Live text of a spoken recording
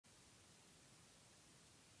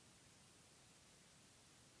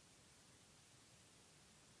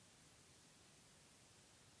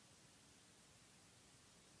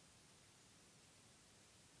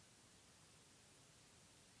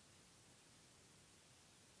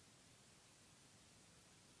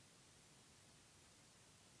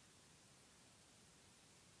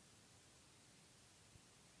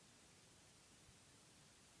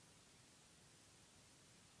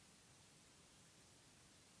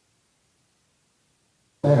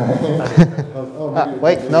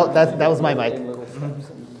Wait, no, that was my mic.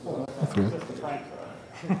 That's weird.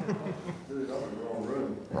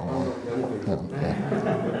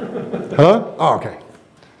 Hello? Oh, okay.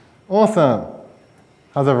 Awesome.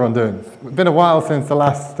 How's everyone doing? It's been a while since the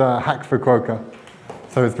last Hack Fukuoka,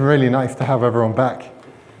 so it's really nice to have everyone back.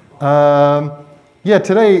 Yeah,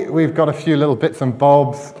 today we've got a few little bits and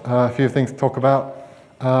bobs, a few things to talk about.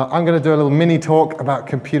 I'm going to do a little mini talk about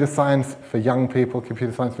computer science for young people,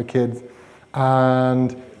 computer science for kids,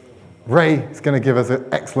 and Ray is going to give us an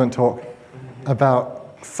excellent talk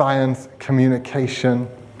about science, communication,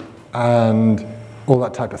 and all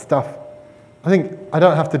that type of stuff. I think I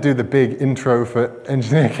don't have to do the big intro for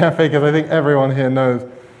Engineer Cafe because I think everyone here knows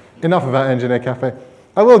enough about Engineer Cafe.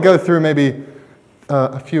 I will go through maybe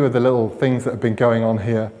a few of the little things that have been going on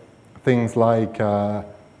here. Things like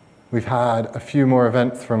we've had a few more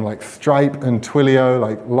events from like Stripe and Twilio,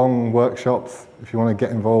 like long workshops if you want to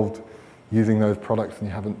get involved using those products and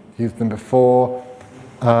you haven't used them before.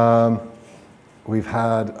 We've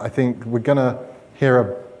had, I think we're going to hear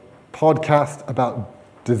a podcast about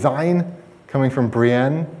design coming from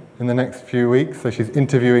Brienne in the next few weeks. So she's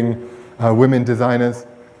interviewing women designers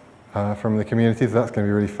from the community, so that's going to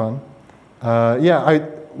be really fun.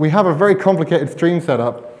 We have a very complicated stream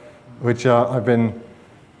setup, which I've been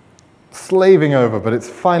slaving over, but it's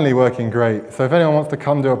finally working great. So if anyone wants to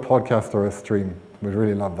come do a podcast or a stream, we'd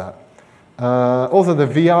really love that. Also, the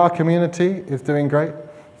VR community is doing great.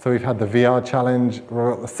 So we've had the VR challenge.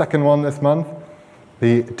 We're at the second one this month.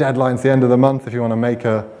 The deadline's the end of the month if you want to make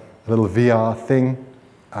a little VR thing.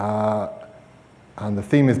 And the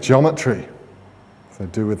theme is geometry. So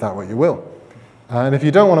do with that what you will. And if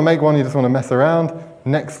you don't want to make one, you just want to mess around,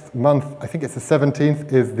 next month, I think it's the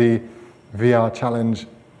 17th, is the VR challenge,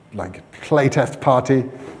 like playtest party.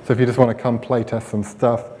 So if you just want to come playtest some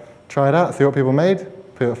stuff, try it out, see what people made,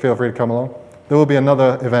 feel free to come along. There will be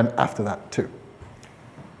another event after that too.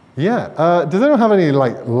 Yeah, does anyone have any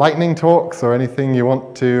like lightning talks or anything you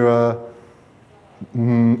want to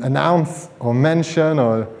announce or mention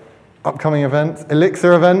or upcoming events?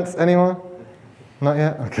 Elixir events, anyone? Not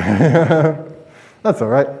yet? Okay. That's all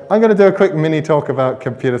right. I'm going to do a quick mini talk about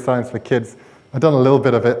computer science for kids. I've done a little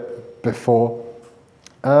bit of it before.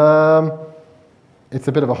 It's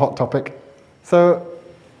a bit of a hot topic. So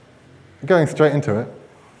going straight into it,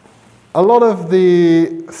 a lot of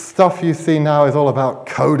the stuff you see now is all about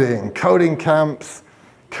coding camps,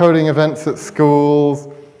 coding events at schools,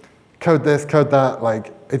 code this, code that.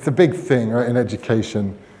 Like, it's a big thing, right, in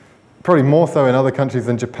education. Probably more so in other countries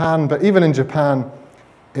than Japan, but even in Japan,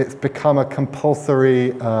 it's become a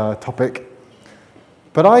compulsory topic.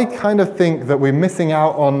 But I kind of think that we're missing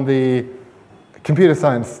out on the computer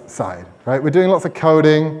science side, right? We're doing lots of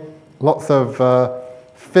coding, lots of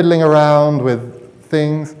fiddling around with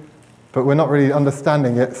things, but we're not really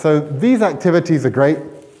understanding it. So these activities are great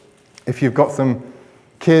if you've got some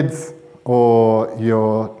kids or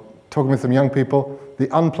you're talking with some young people. The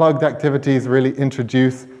unplugged activities really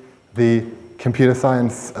introduce the computer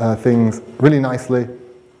science things really nicely,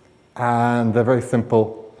 and they're very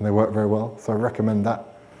simple and they work very well, so I recommend that.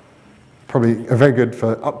 Probably very good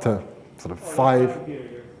for up to sort of 5. You're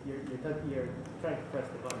trying to press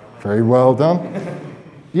the button. Very well done.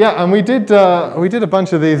 Yeah, and we did a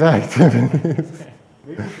bunch of these activities.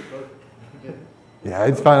 Yeah,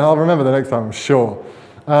 it's fine. I'll remember the next time, I'm sure.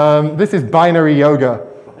 This is binary yoga,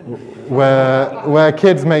 where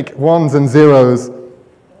kids make ones and zeros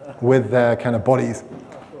with their kind of bodies.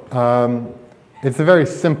 It's a very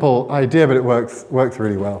simple idea, but it works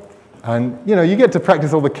really well. And you get to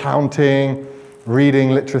practice all the counting, reading,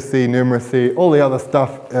 literacy, numeracy, all the other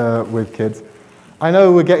stuff with kids. I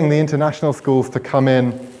know we're getting the international schools to come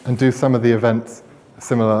in and do some of the events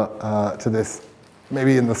similar to this,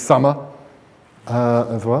 maybe in the summer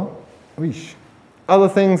as well. Weesh. Other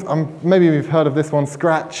things, maybe we've heard of this one,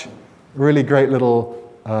 Scratch, really great little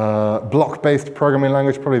block-based programming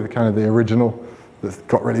language, probably the original that's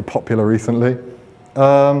got really popular recently.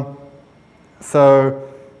 So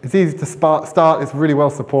it's easy to start, it's really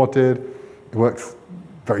well supported, it works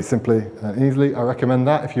very simply and easily. I recommend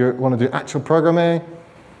that if you want to do actual programming.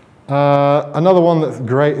 Another one that's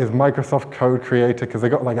great is Microsoft Code Creator, because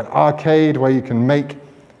they've got like an arcade where you can make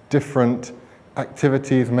different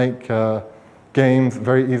activities, make games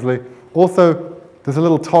very easily. Also, there's a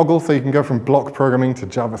little toggle so you can go from block programming to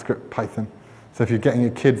JavaScript, Python. So if you're getting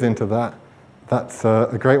your kids into that, that's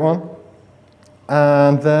a great one.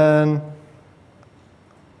 And then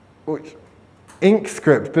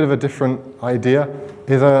InkScript, bit of a different idea,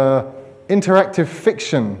 is a interactive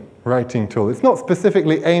fiction writing tool. It's not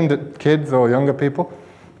specifically aimed at kids or younger people,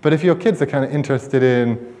 But if your kids are kind of interested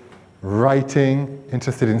in writing,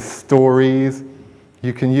 interested in stories,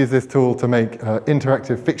 you can use this tool to make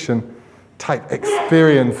interactive fiction type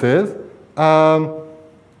experiences.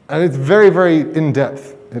 And it's very, very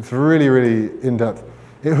in-depth. It's really, really in-depth.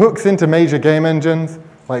 It hooks into major game engines,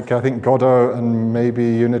 like I think Godot and maybe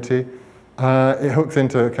Unity. It hooks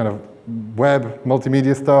into kind of web,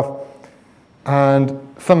 multimedia stuff. And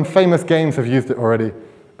some famous games have used it already.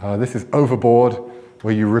 This is Overboard,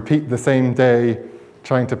 where you repeat the same day,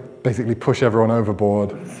 trying to basically push everyone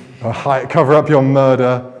overboard, or cover up your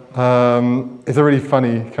murder. It's a really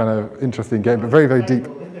funny, kind of interesting game, but very, very deep.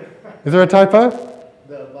 Is there a typo?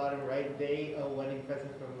 The bottom right, day of wedding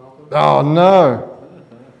present from Malcolm. Oh, no.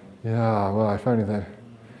 Yeah, well, if only they...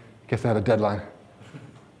 Guess they had a deadline.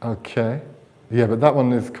 Okay. Yeah, but that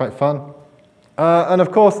one is quite fun. And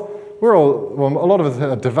of course, a lot of us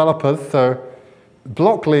are developers, so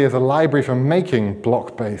Blockly is a library for making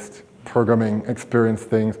block-based programming experience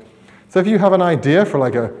things. So if you have an idea for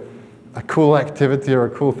like a cool activity or a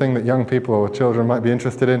cool thing that young people or children might be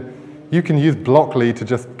interested in, you can use Blockly to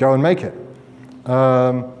just go and make it.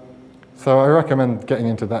 So I recommend getting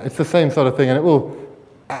into that. It's the same sort of thing, and it will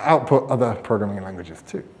output other programming languages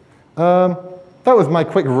too. That was my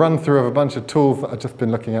quick run through of a bunch of tools that I've just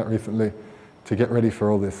been looking at recently to get ready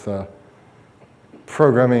for all this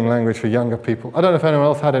programming language for younger people. I don't know if anyone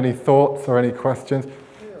else had any thoughts or any questions.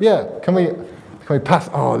 Yeah, can we pass?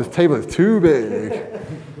 Oh, this table is too big.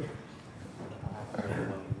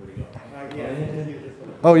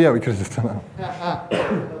 Oh yeah, we could have just done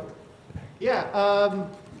that. Yeah.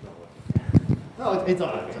 No, it's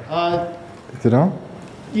all right. Is it on?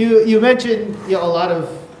 You mentioned a lot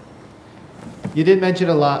of. You did mention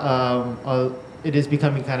a lot. It is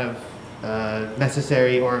becoming kind of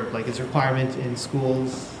necessary, or like it's a requirement in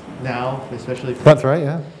schools now, especially. That's right.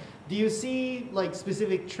 Yeah. Do you see like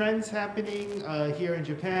specific trends happening here in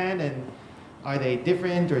Japan, and are they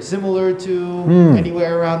different or similar to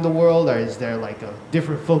anywhere around the world, or is there like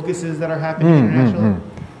different focuses that are happening internationally?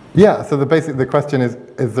 Yeah. So the question is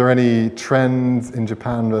there any trends in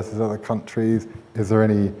Japan versus other countries? Is there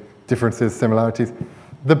any differences, similarities?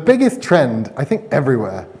 The biggest trend, I think,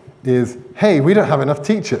 everywhere is, hey, we don't have enough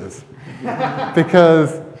teachers.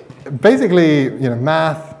 Because basically,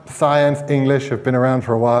 math, science, English have been around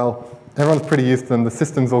for a while. Everyone's pretty used to them. The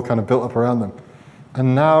system's all kind of built up around them.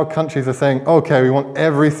 And now countries are saying, okay, we want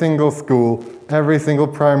every single school, every single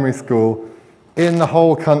primary school in the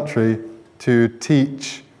whole country to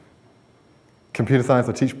teach computer science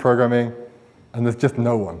or teach programming, and there's just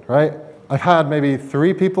no one, right? I've had maybe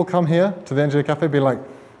 3 people come here to the Engineer Cafe be like,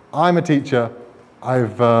 I'm a teacher,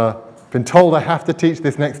 I've been told I have to teach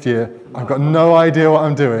this next year, I've got no idea what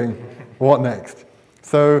I'm doing, what next?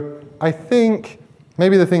 So I think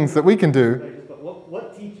maybe the things that we can do...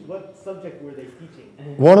 What subject were they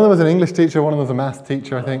teaching? One of them was an English teacher, one of them was a math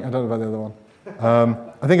teacher, I think. I don't know about the other one.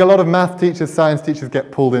 I think a lot of math teachers, science teachers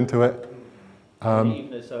get pulled into it.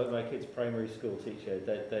 Even so, my kid's primary school teacher,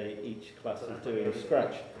 each class is doing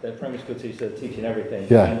Scratch. Their primary school teachers are teaching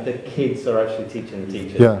everything, and the kids are actually teaching the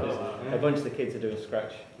teachers. Yeah. A bunch of the kids are doing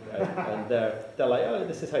Scratch, and they're like, oh,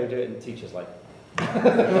 this is how you do it, and the teacher's like...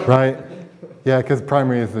 Right. Yeah, because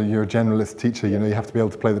primary is you're a generalist teacher, you have to be able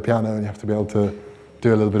to play the piano and you have to be able to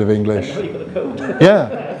do a little bit of English. And you've got the code.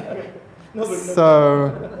 Yeah.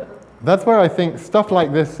 So that's where I think stuff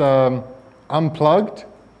like this unplugged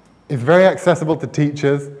is very accessible to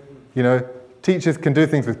teachers. Teachers can do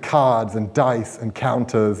things with cards and dice and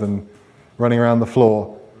counters and running around the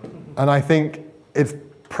floor. And I think it's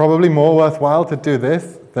probably more worthwhile to do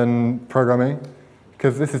this than programming,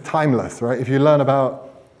 because this is timeless, right? If you learn about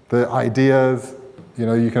the ideas,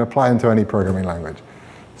 you can apply them to any programming language.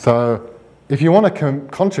 So if you want to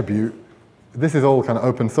contribute, this is all kind of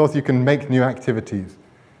open source. You can make new activities.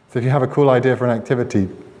 So if you have a cool idea for an activity,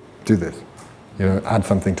 do this. Add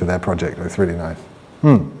something to their project. It's really nice.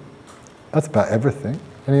 That's about everything.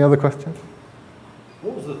 Any other questions?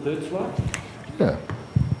 What was the third slide? Yeah.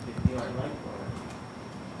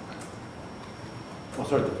 Oh,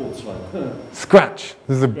 sorry, the fourth slide. Scratch.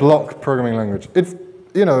 This is a block programming language. It's,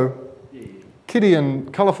 kiddie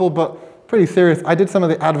and colorful, but pretty serious. I did some of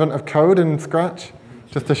the advent of code in Scratch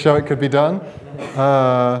just to show it could be done.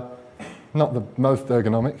 Not the most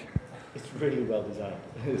ergonomic. It's really well designed.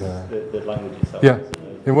 The language itself. Yeah,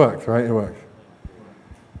 it works, right? It works.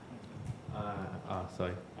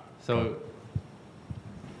 Sorry. So,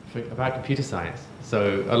 about computer science.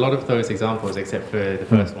 So, a lot of those examples, except for the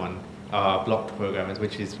first one, are block programmers,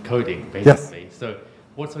 which is coding, basically. Yes. So,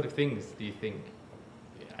 what sort of things do you think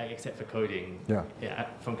except for coding, Yeah.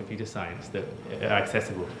 from computer science that are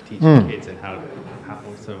accessible to teaching kids, and how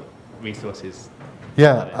also resources.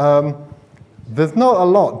 Yeah, there's not a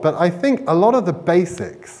lot, but I think a lot of the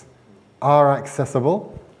basics are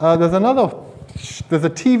accessible. There's a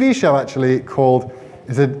TV show actually called,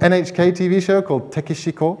 it's an NHK TV show called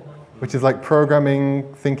Tekishiko, which is like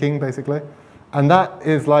programming thinking basically. And that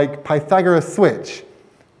is like Pythagoras switch,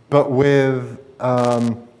 but with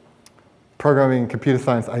programming computer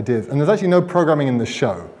science ideas. And there's actually no programming in the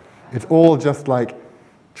show. It's all just like,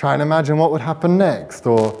 try and imagine what would happen next,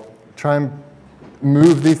 or try and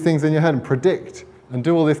move these things in your head and predict, and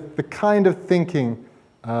do all this, the kind of thinking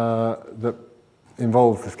that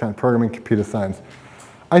involves this kind of programming computer science.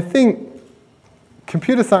 I think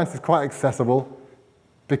computer science is quite accessible,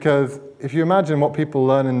 because if you imagine what people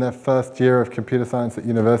learn in their first year of computer science at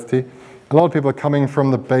university, a lot of people are coming from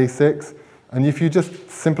the basics, and if you just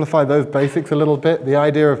simplify those basics a little bit, the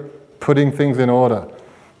idea of putting things in order,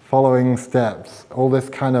 following steps, all this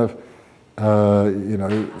kind of,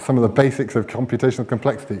 some of the basics of computational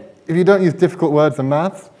complexity. If you don't use difficult words and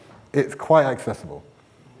maths, it's quite accessible.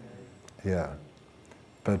 Yeah.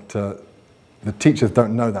 But the teachers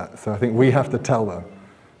don't know that, so I think we have to tell them.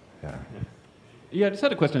 Yeah. Yeah, I just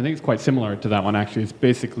had a question. I think it's quite similar to that one, actually. It's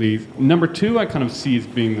basically, number 2 I kind of see as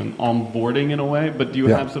being an onboarding in a way, but do you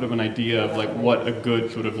have sort of an idea of like what a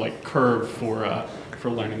good sort of like curve for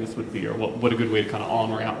learning this would be, or what a good way to kind of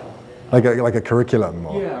on-ramp? Like a curriculum?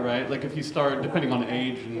 Or? Yeah, right. Like if you start, depending on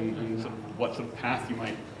age and sort of what sort of path you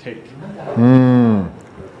might take.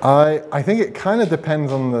 I think it kind of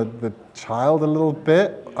depends on the child a little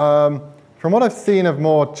bit. From what I've seen of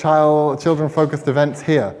more children-focused events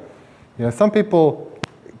here, some people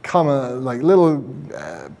come, like little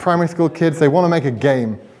primary school kids, they want to make a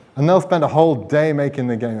game, and they'll spend a whole day making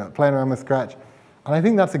the game, like playing around with Scratch. And I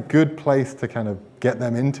think that's a good place to kind of get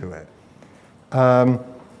them into it.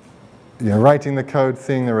 Writing the code,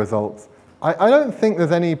 seeing the results. I don't think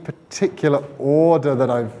there's any particular order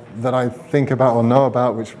that I think about or know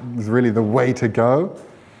about, which is really the way to go.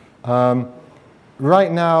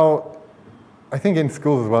 Right now, I think in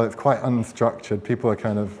schools as well, it's quite unstructured. People are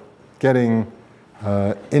kind of getting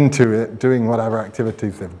into it, doing whatever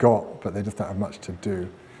activities they've got, but they just don't have much to do.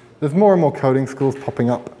 There's more and more coding schools popping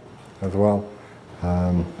up as well.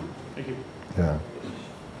 Thank you. Yeah.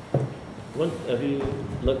 Have you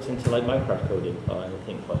looked into like Minecraft coding or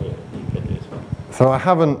anything for here? You could do as well. So I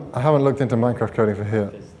haven't looked into Minecraft coding for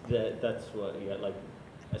here. That's what like.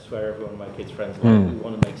 I swear, every one of my kids' friends we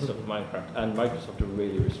want to make stuff with Minecraft, and Microsoft are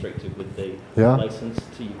really restricted with the license.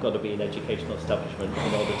 So you've got to be an educational establishment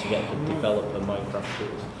in order to get to develop a Minecraft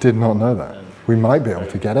tools. Did not know that. We might be able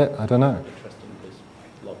to get it. I don't know. Interesting, because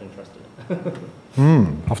a lot of interest in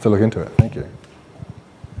it. I'll have to look into it. Thank you.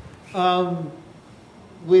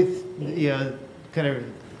 With kind of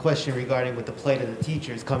question regarding with the plight of the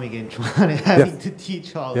teachers coming in, having to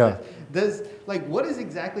teach all this. What is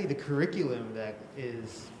exactly the curriculum that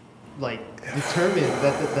is determined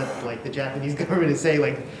that like the Japanese government is saying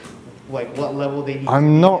like what level they need?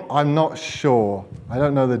 I'm not sure. I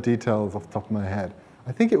don't know the details off the top of my head.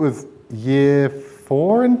 I think it was year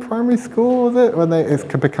 4 in primary school, was it, when it's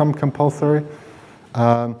become compulsory.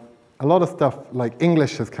 A lot of stuff like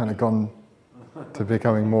English has kind of gone to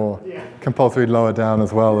becoming more compulsory lower down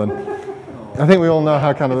as well, and I think we all know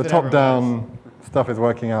how kind of the top-down stuff is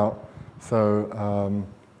working out. So,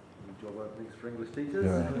 job openings for English teachers.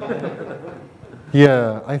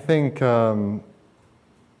 Yeah, I think I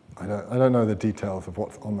don't know the details of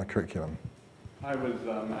what's on the curriculum. I was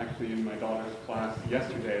actually in my daughter's class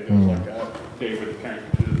yesterday. There was like a day where the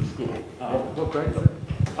parents visited the school. What grade is it?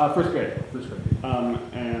 First grade. First grade.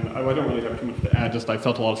 And I don't really have too much to add. Just I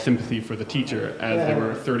felt a lot of sympathy for the teacher as there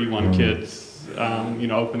were 31 kids,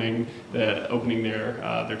 opening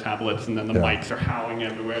their tablets, and then the mics are howling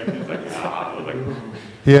everywhere. It's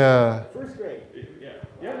Yeah. First grade.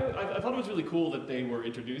 Yeah. I thought it was really cool that they were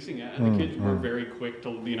introducing it, and the kids were very quick to,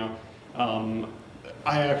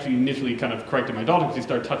 I actually initially kind of corrected my daughter because she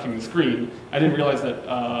started touching the screen. I didn't realize that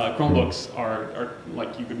Chromebooks are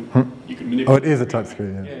like you can manipulate. Oh, it is a touch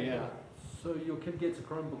screen. Yeah. So your kid gets a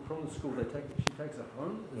Chromebook from the school. She takes it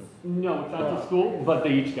home. No, it's not the school, but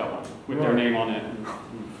they each got one with their name on it.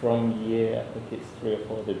 From year, I think it's 3 or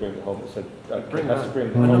 4, they bring it home. So Bring has it to bring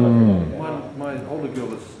it home. home. My older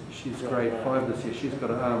girl she's grade 5 this year. She's got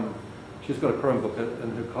a Chromebook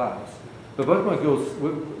in her class. But both my girls,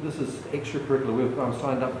 this is extracurricular. We've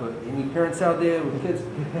signed up for any parents out there with kids.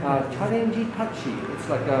 Karenji Tachi. It's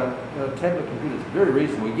like a tablet computer. It's very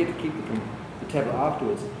reasonable. You get to keep the the tablet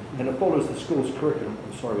afterwards, and it follows the school's curriculum.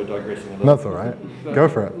 I'm sorry, we're digressing a little. That's all right. Go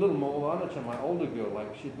for it. A little more. I know my older girl,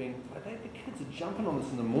 like she'd been, like, the kids are jumping on this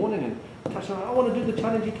in the morning and touching. I want to do the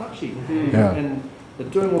challengey touchy. Yeah. And they're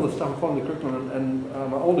doing all this stuff and following the curriculum. And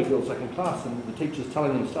my older girl's like in class, and the teacher's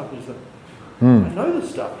telling them stuff. And she's like, I know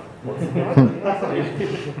this stuff. What's the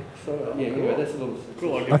so yeah, that's a little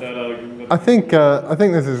cool. I'll get that. I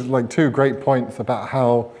think this is like two great points about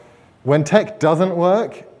how when tech doesn't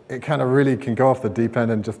work, it kind of really can go off the deep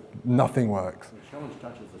end and just nothing works.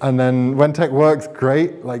 And then when tech works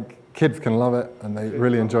great, like kids can love it and they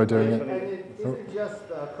really enjoy doing it. And it isn't just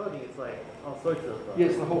coding, it's like all sorts of yeah,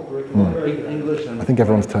 it's the whole curriculum. English and I think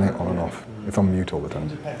everyone's turning it on and off. It's on mute all the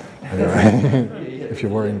time. Anyway, if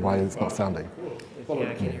you're worrying why it's not sounding. Yeah,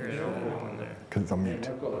 I can hear it all there. Because it's on mute.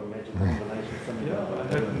 I've got a magic combination.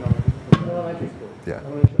 elementary school. Yeah.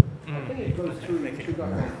 I think it goes through two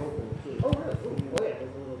guys. Oh, really? Oh, yeah. There's a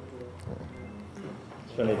little.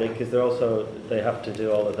 It's funny because they have to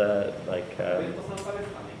do all of the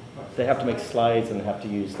they have to make slides and they have to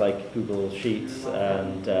use like Google Sheets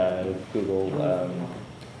and Google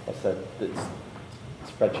what's that? It's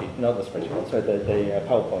spreadsheet, not the spreadsheet. Sorry, the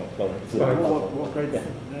PowerPoint. What grade? Yeah.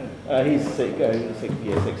 He's year 6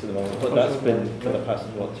 at the moment, but that's been for the past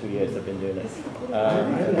 2 years they've been doing it.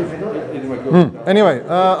 Anyway,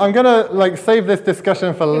 I'm gonna save this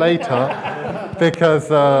discussion for later because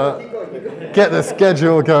get the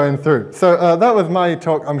schedule going through. So that was my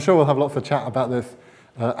talk. I'm sure we'll have lots of chat about this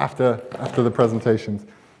after the presentations,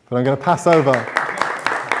 but I'm going to pass over.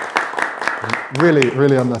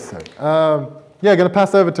 Really unnecessary. Yeah, I'm going to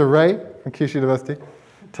pass over to Ray from Kyushu University,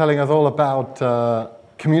 telling us all about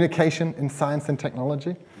communication in science and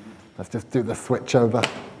technology. Let's just do the switch over.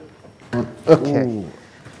 Okay. Ooh.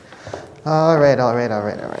 All right.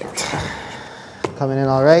 Coming in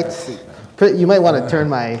all right. You might want to turn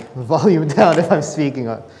my volume down if I'm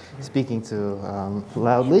speaking too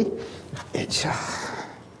loudly.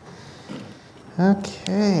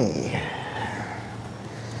 Okay.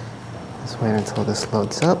 Let's wait until this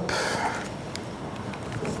loads up.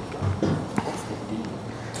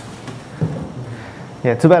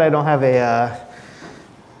 Yeah, too bad I don't have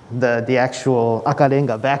the actual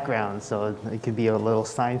Akarenga background, so it could be a little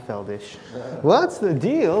Seinfeldish. What's the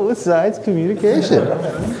deal with science communication?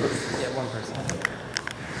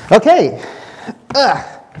 Okay.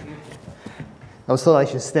 I was told I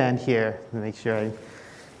should stand here to make sure I...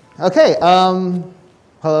 Okay.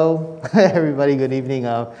 Hello, everybody. Good evening.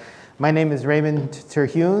 My name is Raymond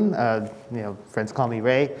Terhune. Friends call me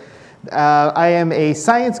Ray. I am a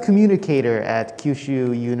science communicator at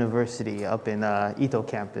Kyushu University up in Ito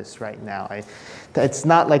campus right now. It's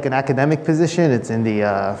not like an academic position. It's in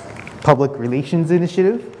the public relations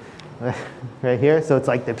initiative right here. So it's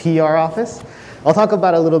like the PR office. I'll talk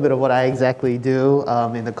about a little bit of what I exactly do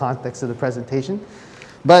in the context of the presentation.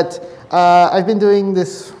 But I've been doing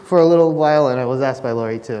this for a little while, and I was asked by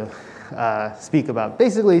Lori to speak about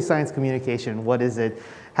basically science communication. What is it?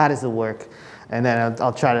 How does it work? And then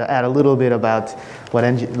I'll try to add a little bit about what,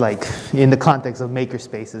 in the context of maker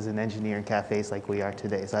spaces and engineering cafes like we are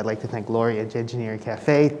today. So I'd like to thank Lori at Engineering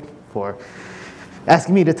Cafe for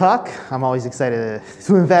asking me to talk. I'm always excited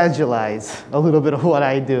to evangelize a little bit of what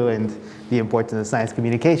I do and the importance of science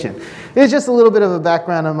communication. It's just a little bit of a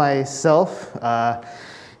background on myself.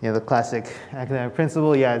 The classic academic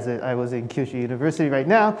principle. Yeah, I was in Kyushu University right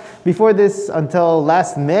now. Before this, until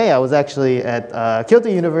last May, I was actually at Kyoto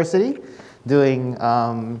University doing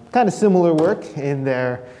kind of similar work in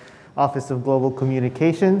their Office of Global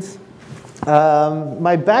Communications.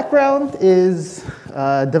 My background is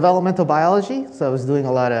developmental biology, so I was doing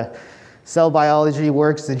a lot of cell biology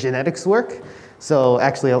works and genetics work. So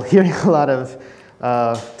actually hearing a lot of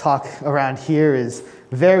talk around here is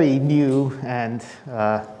very new and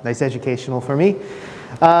nice educational for me.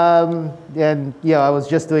 And I was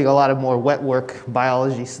just doing a lot of more wet work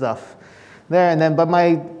biology stuff there. But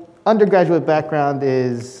my undergraduate background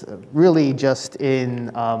is really just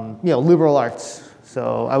in liberal arts.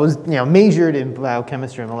 So I was majored in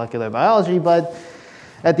biochemistry and molecular biology, but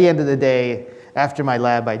at the end of the day, after my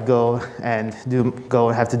lab, I'd go and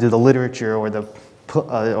have to do the literature or the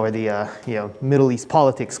Middle East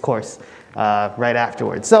politics course right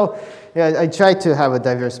afterwards. So I try to have a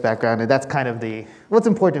diverse background, and that's kind of what's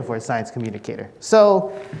important for a science communicator.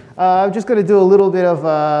 So I'm just going to do a little bit of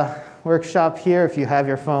a workshop here. If you have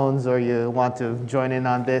your phones or you want to join in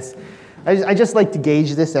on this, I just like to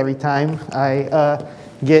gauge this every time I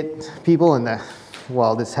get people, and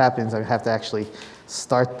while this happens, I have to actually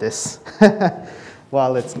start this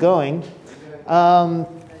while it's going. I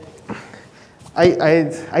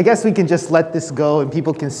guess we can just let this go and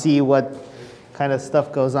people can see what kind of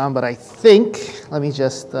stuff goes on, but I think, let me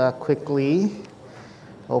just quickly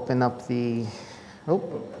open up the,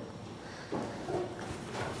 oh,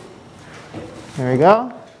 there we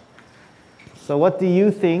go. So what do you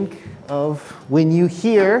think of when you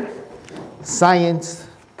hear science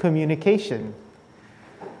communication?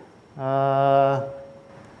 There's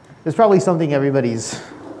probably something everybody's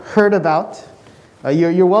heard about.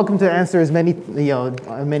 You're welcome to answer as many,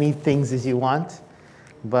 many things as you want,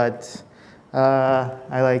 but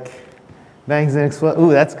I like bangs and explode.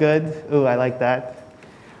 Ooh, that's good. Ooh, I like that.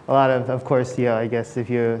 A lot of course, I guess if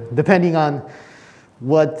you're, depending on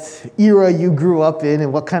what era you grew up in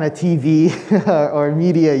and what kind of TV or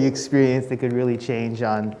media you experienced, it could really change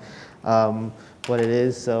on what it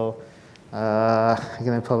is. So,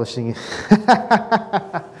 again, publishing.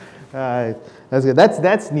 That's good.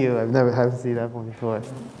 That's new. Haven't seen that one before.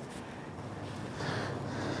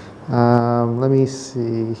 Let me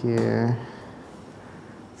see here.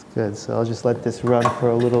 It's good. So I'll just let this run for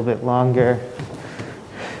a little bit longer.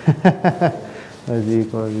 As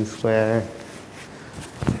equal to square.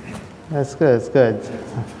 That's good. That's good.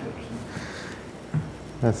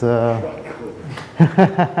 That's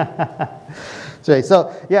right.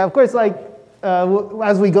 So yeah, of course, like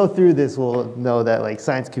as we go through this, we'll know that like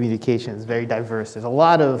science communication is very diverse. There's a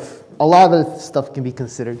lot of stuff can be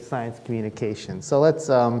considered science communication. So let's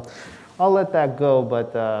I'll let that go,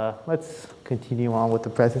 but let's continue on with the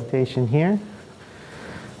presentation here.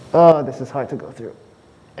 Oh, this is hard to go through.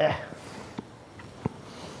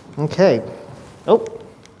 Okay.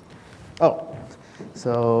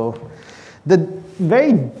 So the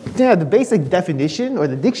basic definition or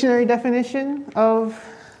the dictionary definition of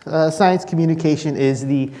science communication is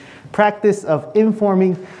the practice of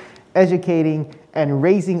informing, educating, and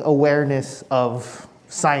raising awareness of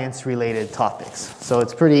science-related topics. So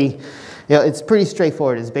it's pretty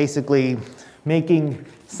straightforward. It's basically making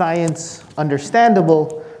science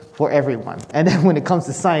understandable for everyone. And then when it comes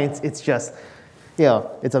to science, it's just,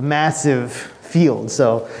 it's a massive field.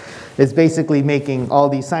 So it's basically making all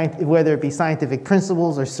these, whether it be scientific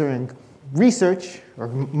principles or certain research or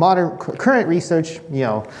current research,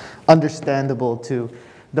 understandable to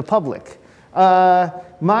the public.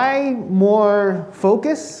 My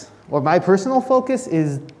personal focus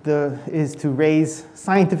is to raise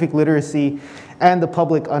scientific literacy and the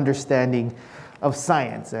public understanding of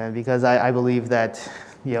science, and because I believe that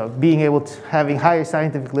having higher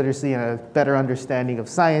scientific literacy and a better understanding of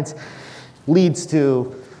science leads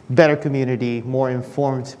to better community, more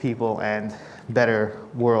informed people, and better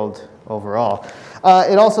world overall.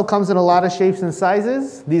 It also comes in a lot of shapes and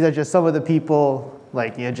sizes. These are just some of the people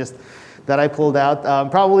that I pulled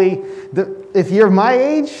out. Probably, if you're my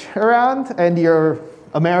age around and you're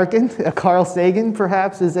American, Carl Sagan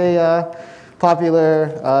perhaps is a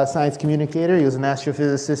popular science communicator. He was an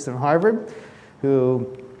astrophysicist from Harvard who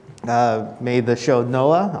made the show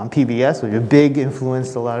Noah on PBS, which big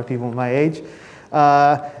influenced a lot of people my age.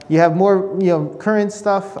 You have more, current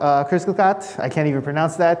stuff. Kriskakat, I can't even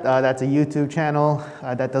pronounce that. That's a YouTube channel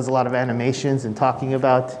that does a lot of animations and talking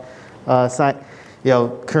about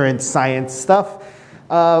current science stuff.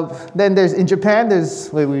 Then in Japan,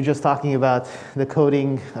 we were just talking about the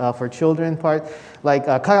coding for children part. Like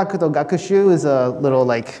Kagaku to Gakushu is a little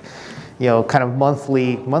kind of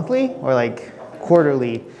monthly or like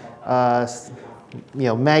quarterly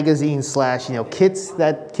magazine / kits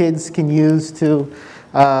that kids can use to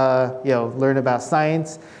learn about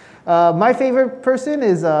science. My favorite person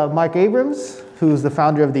is Mark Abrams, who's the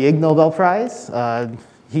founder of the Ig Nobel Prize.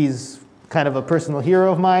 He's kind of a personal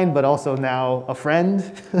hero of mine, but also now a friend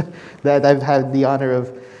that I've had the honor of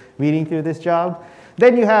meeting through this job.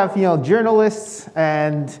 Then you have journalists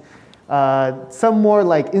and some more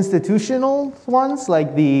like institutional ones,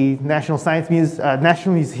 like the National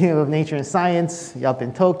Museum of Nature and Science up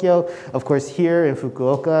in Tokyo. Of course, here in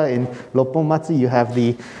Fukuoka, in Ropponmatsu, you have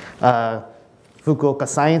the Fukuoka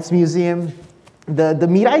Science Museum. The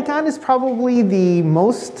Miraikan is probably the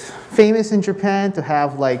most famous in Japan to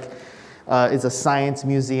have is a science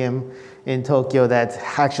museum in Tokyo that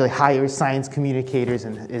actually hires science communicators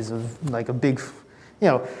and is like a big,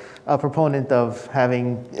 a proponent of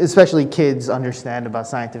having, especially kids, understand about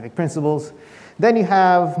scientific principles. Then you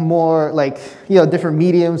have more different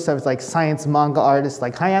mediums, such as science manga artists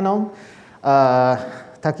like Hayano.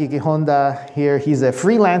 Takayuki Honda here, he's a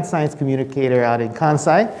freelance science communicator out in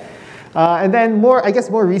Kansai. And then more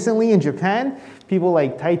recently in Japan, people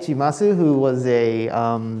like Taichi Masu, who was a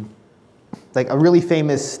really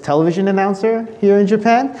famous television announcer here in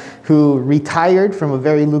Japan, who retired from a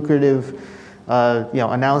very lucrative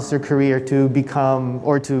announce their career to become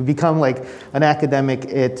like an academic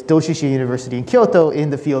at Doshishi University in Kyoto in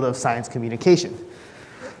the field of science communication.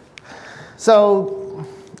 So,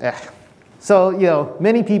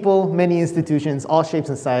 many people, many institutions, all shapes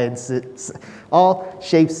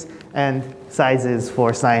and sizes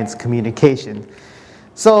for science communication.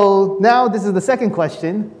 So now this is the second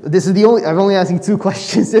question. This is I'm only asking 2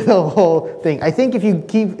 questions in the whole thing. I think if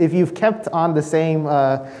you've kept on the same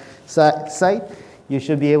site, you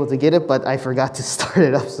should be able to get it, but I forgot to start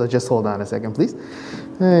it up, so just hold on a second, please.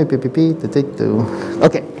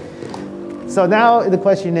 Okay, so now the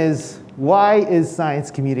question is, why is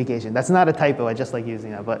science communication? That's not a typo, I just like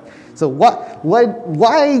using that, but so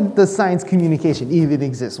why does science communication even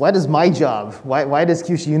exist? Why does my job, why does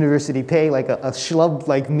Kyushu University pay like a schlub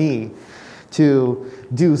like me to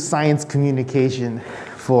do science communication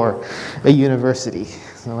for a university?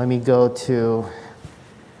 So let me go to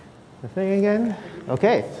the thing again.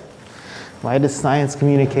 Okay, why does science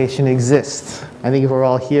communication exist? I think if we're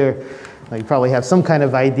all here, like, you probably have some kind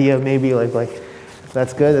of idea, maybe like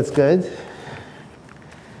that's good, that's good.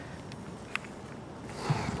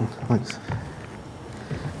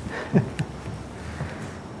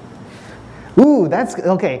 Ooh, that's,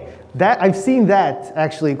 okay. That, I've seen that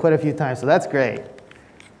actually quite a few times, so that's great.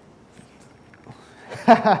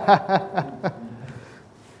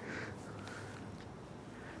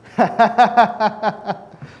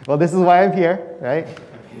 Well, this is why I'm here, right?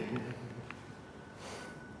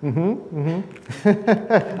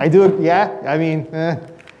 I do it, yeah, I mean,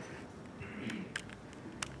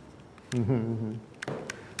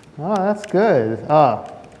 Oh, that's good. Oh,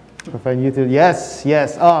 find YouTube. Yes,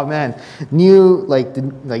 yes. Oh man, new like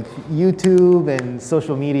YouTube and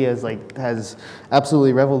social media has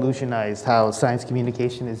absolutely revolutionized how science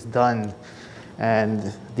communication is done,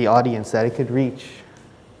 and the audience that it could reach.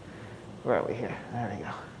 Where are we here? There we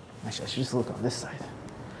go. Actually, I should just look on this side.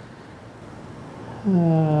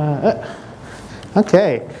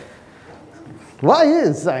 Okay. What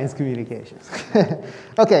is science communications?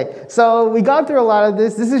 Okay, so we got through a lot of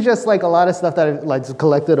this. This is just like a lot of stuff that I've like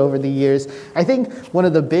collected over the years. I think one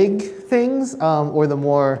of the big things, or the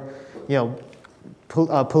more,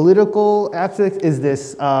 political aspect is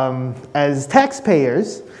this: as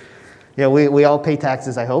taxpayers, we all pay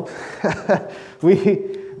taxes. I hope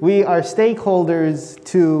we are stakeholders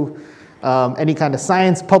to any kind of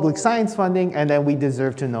science, public science funding, and then we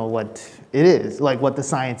deserve to know what it is, like what the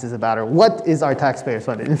science is about, or what is our taxpayers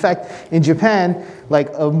funded. In fact, in Japan, like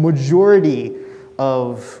a majority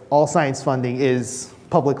of all science funding is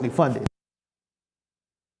publicly funded. In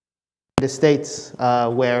the States,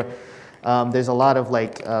 where there's a lot of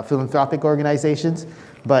like philanthropic organizations,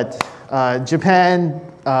 but Japan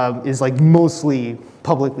is like mostly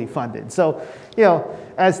publicly funded. So,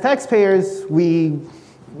 as taxpayers, we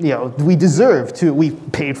deserve to, we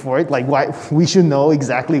paid for it, like why, we should know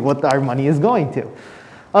exactly what our money is going to.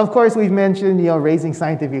 Of course, we've mentioned, raising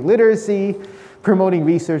scientific literacy, promoting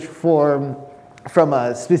research from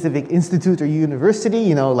a specific institute or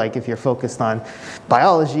university, like if you're focused on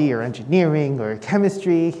biology or engineering or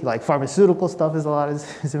chemistry, like pharmaceutical stuff is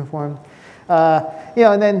informed.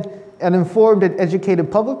 And then an informed and educated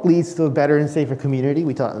public leads to a better and safer community.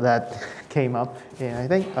 We thought that came up, I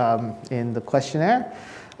think, in the questionnaire.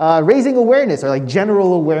 Raising awareness, or like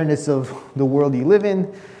general awareness of the world you live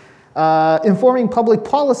in. Informing public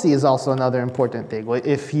policy is also another important thing.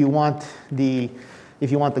 If you want the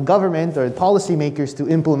government or policymakers to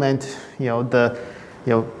implement, the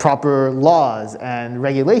proper laws and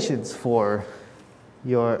regulations for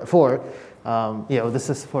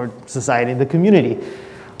society and the community.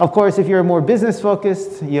 Of course, if you're more business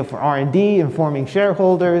focused, for R&D, informing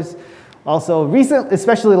shareholders. Also,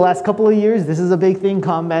 especially the last couple of years, this is a big thing,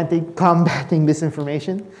 combating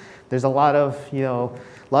misinformation. There's a lot of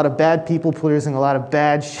bad people producing a lot of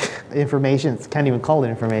bad information. Can't even call it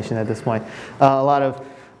information at this point. A lot of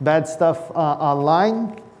bad stuff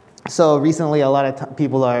online. So recently, a lot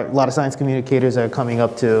of science communicators are coming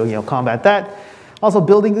up to combat that. Also,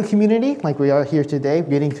 building a community, like we are here today,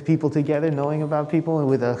 getting people together, knowing about people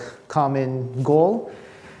with a common goal.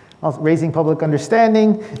 Also, raising public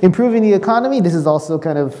understanding, improving the economy. This is also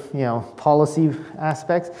kind of, policy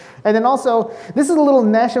aspects. And then also, this is a little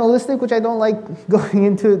nationalistic, which I don't like going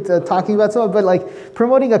into talking about so much, but like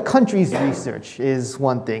promoting a country's research is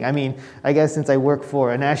one thing. I mean, I guess since I work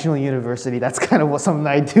for a national university, that's kind of something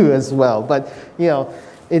I do as well. But,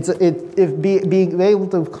 being able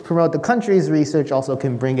to promote the country's research also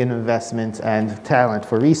can bring in investment and talent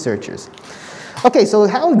for researchers. Okay, so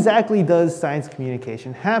how exactly does science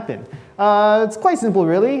communication happen? It's quite simple,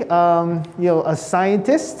 really. A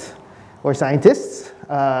scientist or scientists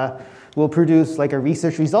will produce like a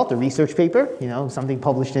research result, a research paper, something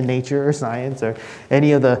published in Nature or Science or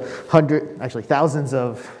any of the thousands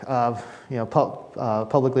of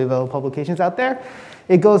publicly available publications out there.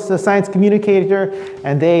 It goes to a science communicator,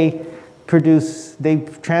 and they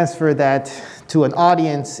transfer that to an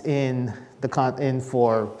audience in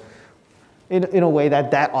a way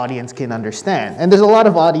that audience can understand. And there's a lot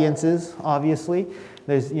of audiences, obviously.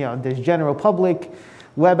 There's general public,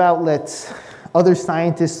 web outlets, other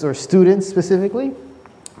scientists or students specifically.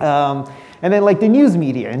 And then like the news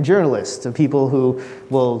media and journalists, so people who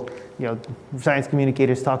will, science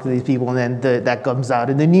communicators talk to these people, and then that comes out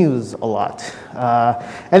in the news a lot.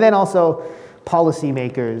 And then also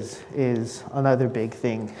policymakers is another big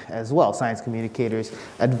thing as well. Science communicators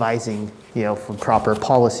advising, for proper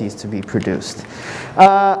policies to be produced.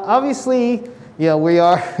 Obviously,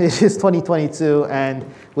 it is 2022, and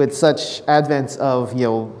with such advents of,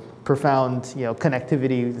 profound,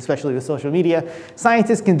 connectivity, especially with social media,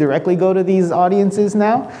 scientists can directly go to these audiences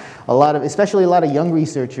now. Especially a lot of young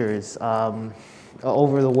researchers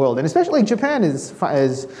over the world, and especially Japan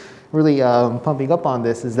is really pumping up on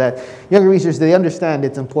this, is that younger researchers, they understand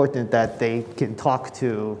it's important that they can talk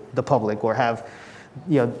to the public or have,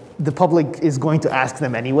 the public is going to ask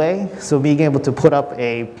them anyway. So being able to put up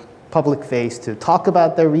a public face to talk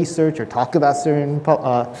about their research or talk about certain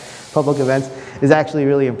public events is actually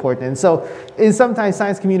really important. And so sometimes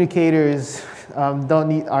science communicators are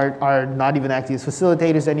not even acting as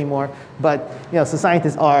facilitators anymore, but so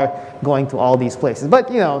scientists are going to all these places. But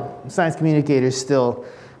science communicators still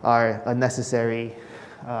are a necessary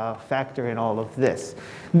factor in all of this.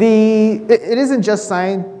 It isn't just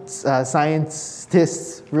scientists'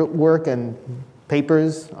 work and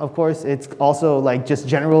papers, of course. It's also like just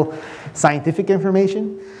general scientific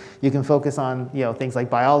information. You can focus on things like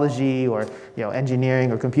biology or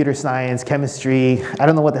engineering or computer science, chemistry. I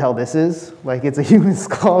don't know what the hell this is. Like it's a human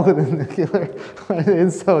skull with a nuclear.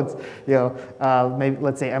 So it's maybe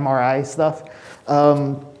let's say MRI stuff.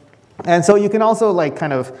 And so you can also like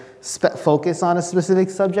kind of focus on a specific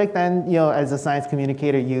subject, and as a science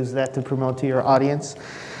communicator, use that to promote to your audience.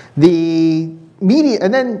 The media,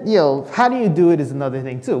 and then how do you do it is another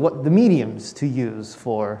thing too. What the mediums to use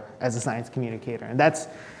as a science communicator, and that's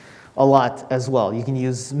a lot as well. You can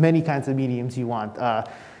use many kinds of mediums you want.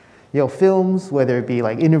 Films, whether it be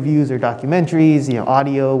like interviews or documentaries,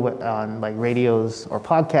 audio on like radios or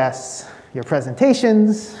podcasts, your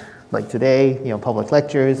presentations, like today, public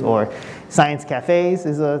lectures, or science cafes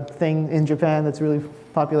is a thing in Japan that's really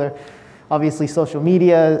popular. Obviously, social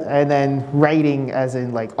media, and then writing, as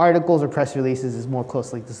in like articles or press releases, is more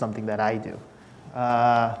closely to something that I do.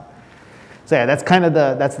 So yeah, that's kind of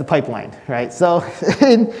that's the pipeline, right? So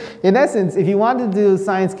in essence, if you want to do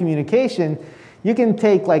science communication, you can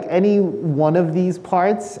take like any one of these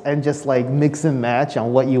parts and just like mix and match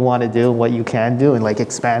on what you want to do, what you can do, and like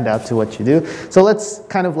expand out to what you do. So let's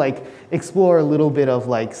kind of like explore a little bit of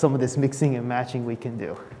like some of this mixing and matching we can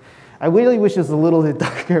do. I really wish it was a little bit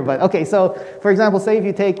darker, but okay, so for example, say if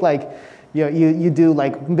you take like, you do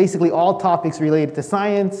like basically all topics related to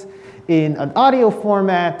science in an audio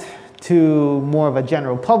format to more of a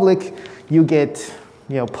general public, you get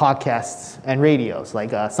podcasts and radios. Like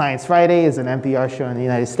Science Friday is an NPR show in the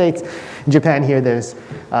United States. In Japan here, there's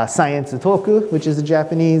Science Otoku, which is a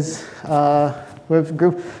Japanese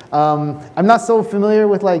group. I'm not so familiar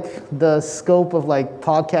with like the scope of like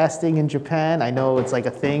podcasting in Japan. I know it's like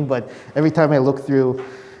a thing, but every time I look through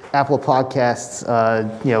Apple Podcasts,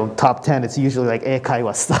 top 10, it's usually like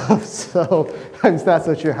eikaiwa stuff. So I'm not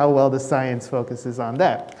so sure how well the science focuses on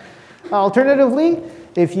that. Alternatively,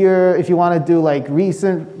 if you want to do like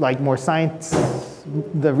recent, like more science,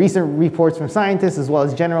 the recent reports from scientists as well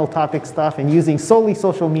as general topic stuff, and using solely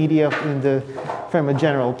social media from a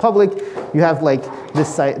general public, you have like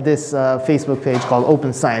this Facebook page called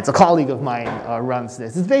Open Science. A colleague of mine runs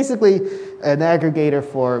this. It's basically an aggregator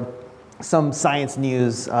for some science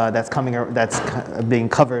news that's being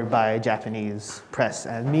covered by Japanese press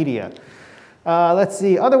and media. Let's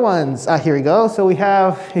see, other ones. Here we go. So we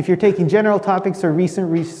have, if you're taking general topics or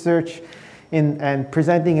recent research and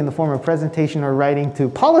presenting in the form of presentation or writing to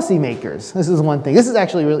policymakers. This is one thing. This is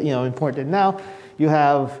actually really important now. You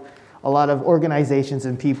have a lot of organizations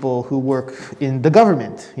and people who work in the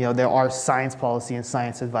government. There are science policy and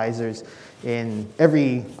science advisors in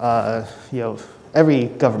every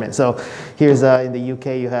government. So here's in the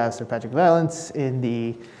UK, you have Sir Patrick Vallance in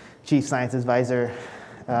the Chief Science Advisor.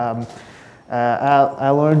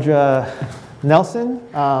 Alondra Nelson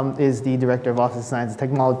is the Director of Office of Science and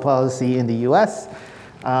Technology Policy in the US.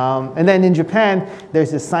 And then in Japan,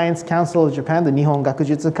 there's the Science Council of Japan, the Nihon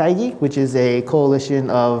Gakujutsu Kaigi, which is a coalition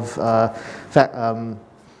of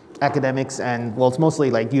academics and, well, it's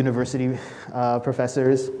mostly like university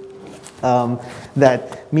professors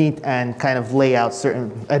that meet and kind of lay out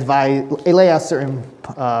certain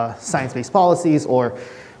science-based policies or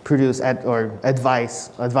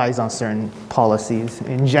advise on certain policies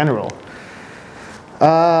in general.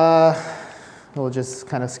 We'll just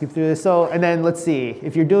kind of skip through this. So, and then let's see,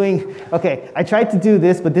 if you're doing, okay, I tried to do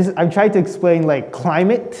this, but I tried to explain like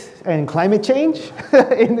climate and climate change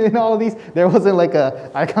in all of these. There wasn't like a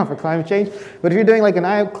icon for climate change, but if you're doing like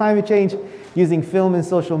climate change using film and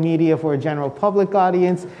social media for a general public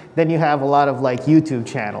audience, then you have a lot of like YouTube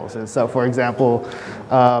channels. And so, for example,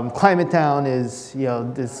 Climate Town is,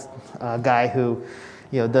 this guy who,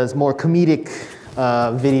 does more comedic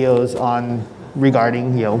videos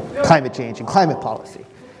regarding climate change and climate policy.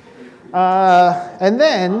 And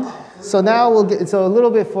then, so now we'll get, so a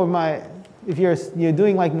little bit for if you're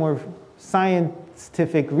doing like more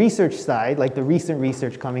scientific research side, like the recent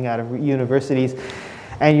research coming out of universities,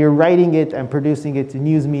 and you're writing it and producing it to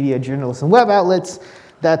news media, journalists, and web outlets,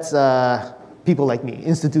 that's people like me,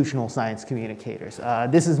 institutional science communicators.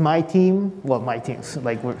 This is my team, well, my teams,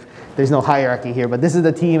 like there's no hierarchy here, but this is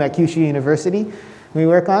the team at Kyushu University we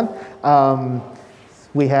work on.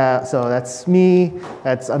 So that's me,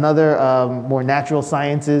 that's another more natural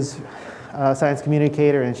sciences science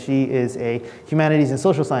communicator, and she is a humanities and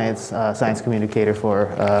social science science communicator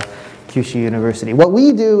for Kyushu University. What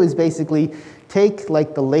we do is basically take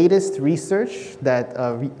like the latest research that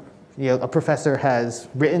a professor has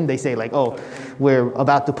written. They say like, oh, we're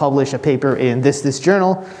about to publish a paper in this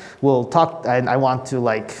journal. We'll talk, and I want to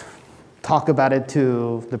like talk about it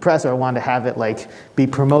to the press, or I want to have it like be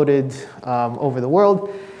promoted over the world.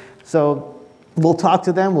 So we'll talk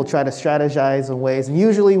to them, we'll try to strategize in ways, and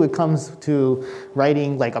usually it comes to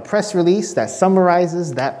writing like a press release that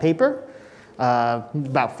summarizes that paper,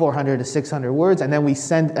 about 400 to 600 words, and then we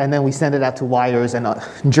send it out to wires and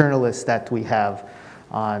journalists that we have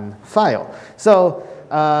on file. So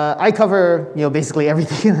I cover basically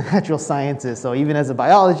everything in the natural sciences. So even as a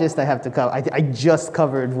biologist, I have to cover. I just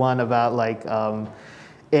covered one about like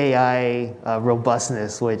AI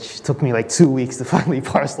robustness, which took me like 2 weeks to finally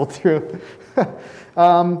parcel through.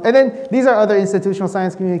 And then these are other institutional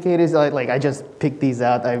science communicators. Like I just picked these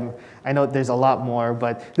out. I know there's a lot more,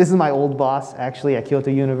 but this is my old boss actually at Kyoto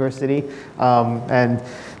University. And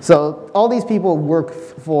so all these people work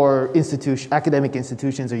for academic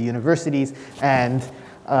institutions or universities, and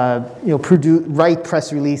write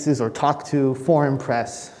press releases or talk to foreign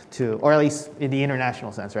press or at least in the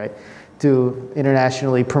international sense, right? To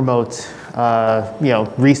internationally promote,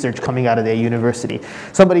 research coming out of their university.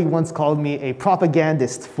 Somebody once called me a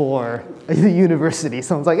propagandist for the university.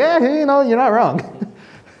 Someone's like, you're not wrong.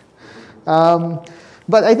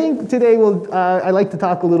 But I think today I'd like to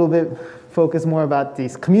talk a little bit, focus more about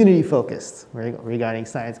these community-focused regarding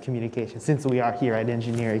science communication, since we are here at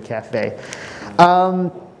Engineering Cafe.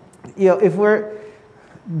 If we're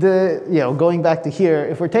going back to here,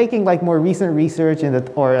 if we're taking like more recent research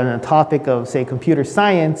or on a topic of, say, computer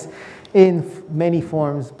science in many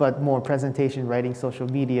forms, but more presentation, writing, social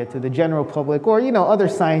media to the general public, or other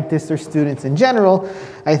scientists or students in general,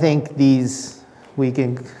 I think we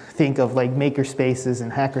can think of like maker spaces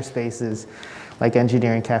and hacker spaces, like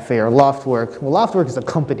Engineering Cafe or Loftwork. Well, Loftwork is a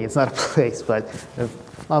company; it's not a place, but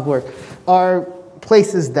Loftwork are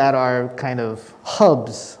places that are kind of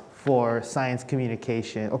hubs for science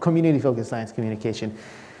communication or community-focused science communication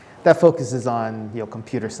that focuses on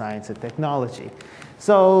computer science and technology.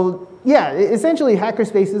 So yeah, essentially hacker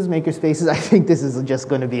spaces, maker spaces. I think this is just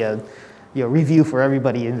going to be a review for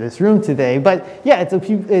everybody in this room today. But yeah,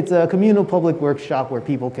 it's a communal public workshop where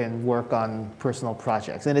people can work on personal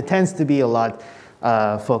projects, and it tends to be a lot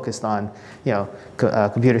focused on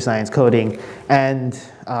computer science, coding, and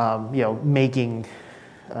making.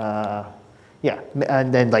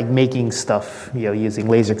 And then like making stuff, using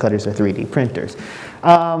laser cutters or 3D printers.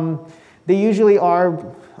 They usually are,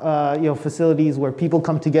 facilities where people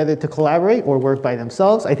come together to collaborate or work by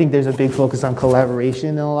themselves. I think there's a big focus on collaboration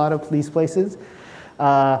in a lot of these places.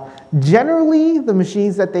 Generally, the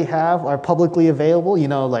machines that they have are publicly available.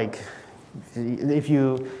 Like if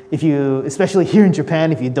you, especially here in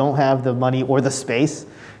Japan, if you don't have the money or the space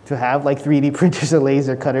to have like 3D printers or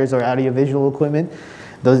laser cutters or audiovisual equipment,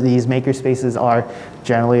 these maker spaces are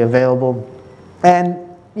generally available. And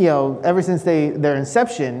ever since their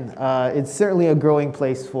inception, it's certainly a growing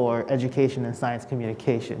place for education and science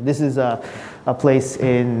communication. This is a place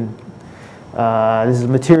this is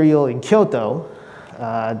material in Kyoto.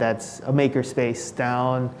 that's a makerspace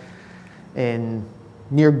down in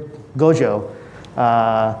near Gojo.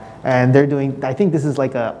 And they're doing, I think this is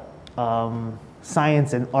like a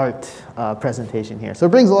science and art presentation here. So it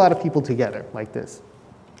brings a lot of people together like this.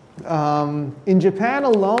 In Japan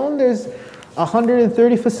alone, there's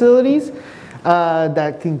 130 facilities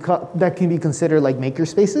that can be considered like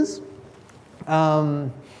makerspaces.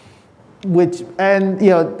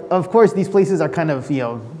 Of course, these places are kind of,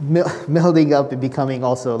 melding up and becoming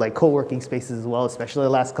also like co-working spaces as well, especially the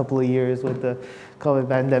last couple of years with the COVID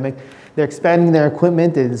pandemic. They're expanding their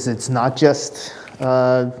equipment. It's not just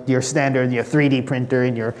your standard 3D printer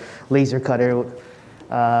and your laser cutter.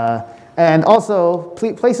 And also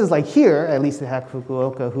places like here, at least at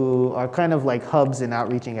Fukuoka, who are kind of like hubs and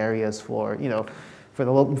outreaching areas for,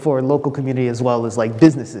 for local community as well as like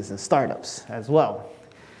businesses and startups as well.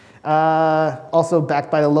 Also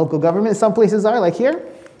backed by the local government. Some places are like here.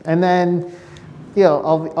 And then,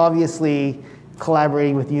 obviously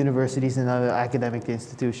collaborating with universities and other academic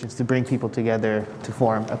institutions to bring people together to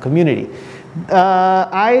form a community.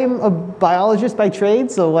 I'm a biologist by trade,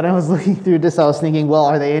 so when I was looking through this, I was thinking, well,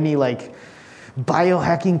 are there any like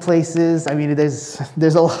biohacking places? I mean,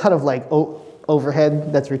 there's a lot of like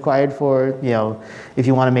overhead that's required for, if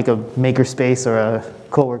you want to make a maker space or a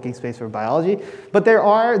co-working space for biology. But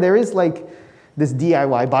there is like this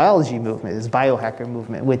DIY biology movement, this biohacker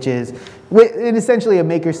movement, which is essentially a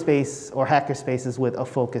maker space or hacker spaces with a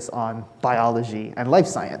focus on biology and life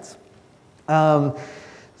science.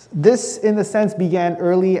 This, in the sense, began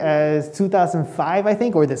early as 2005, I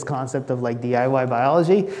think, or this concept of like DIY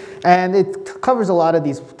biology. And it covers a lot of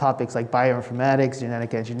these topics like bioinformatics,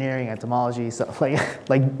 genetic engineering, entomology, stuff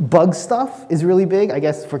like bug stuff is really big, I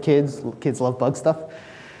guess, for kids. Kids love bug stuff.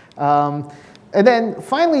 And then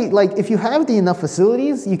finally, like if you have enough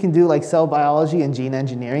facilities, you can do like cell biology and gene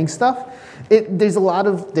engineering stuff. We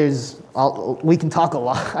can talk a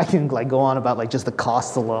lot. I can like go on about like just the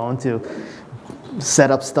costs alone to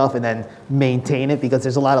set up stuff and then maintain it, because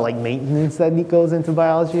there's a lot of like maintenance that goes into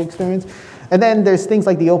biology experiments. And then there's things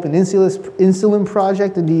like the Open Insulin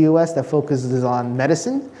Project in the US that focuses on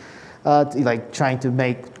medicine, like trying to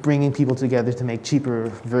bringing people together to make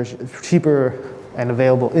cheaper and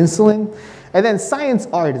available insulin. And then science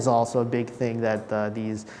art is also a big thing that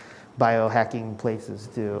these biohacking places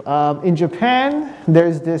do. In Japan,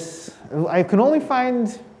 there's this, I could only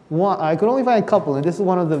find a couple, and this is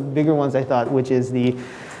one of the bigger ones I thought, which is the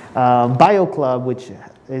Bio Club, which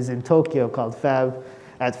is in Tokyo, called Fab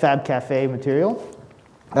Cafe Material.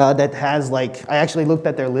 That has like, I actually looked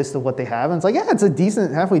at their list of what they have, and it's like, yeah, it's a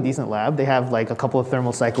halfway decent lab. They have like a couple of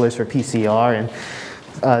thermal cyclers for PCR and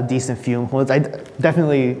decent fume hoods. I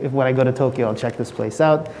definitely, when I go to Tokyo, I'll check this place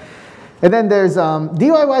out. And then there's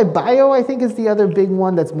DIY Bio, I think, is the other big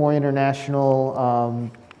one that's more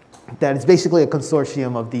international. That is basically a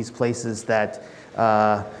consortium of these places that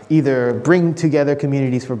either bring together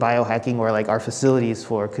communities for biohacking or like are facilities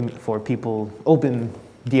for people, open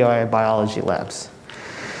DIY biology labs.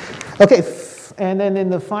 Okay, and then in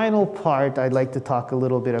the final part, I'd like to talk a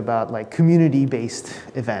little bit about like community-based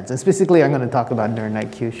events. And specifically, I'm going to talk about Nerd Night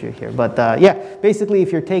Kyushu here. But yeah, basically,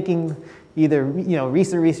 if you're taking either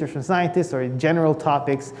recent research from scientists or general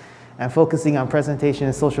topics and focusing on presentation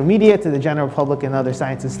and social media to the general public and other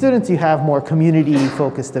sciences students, you have more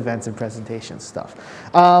community-focused events and presentation stuff.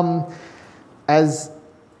 This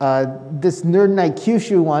Nerd Night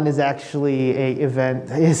Kyushu one is actually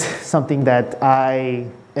is something that I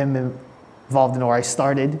am involved in, or I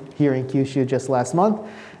started here in Kyushu just last month,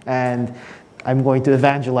 and I'm going to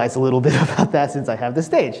evangelize a little bit about that since I have the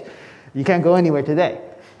stage. You can't go anywhere today.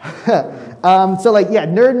 So like, yeah,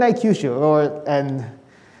 Nerd Night Kyushu,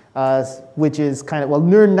 which is kind of, well,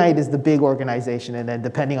 Nerd Night is the big organization, and then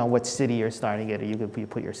depending on what city you're starting it, you could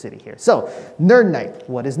put your city here. So, Nerd Night,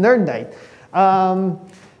 what is Nerd Night?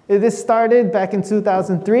 This started back in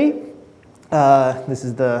 2003. This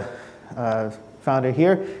is the founder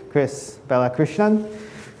here, Chris Balakrishnan,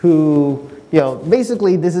 who,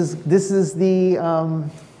 basically this is the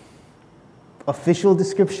official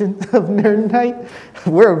description of Nerd Night.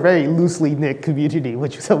 We're a very loosely knit community,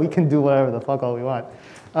 so we can do whatever the fuck all we want.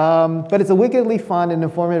 But it's a wickedly fun and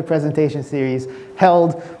informative presentation series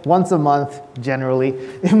held once a month, generally,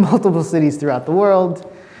 in multiple cities throughout the world.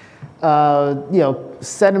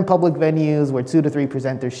 Set in public venues where 2 to 3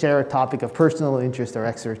 presenters share a topic of personal interest or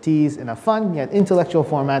expertise in a fun yet intellectual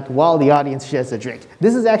format while the audience shares a drink.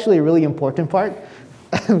 This is actually a really important part.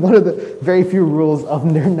 One of the very few rules of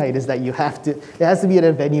Nerd Night is that it has to be at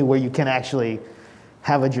a venue where you can actually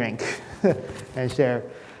have a drink and share.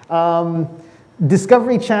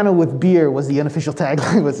 Discovery Channel with beer was the unofficial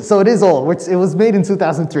tagline. So it is old. It was made in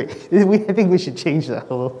 2003. I think we should change that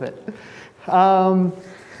a little bit. And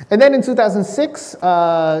then in 2006,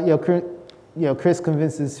 Chris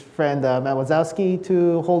convinced his friend Matt Wazowski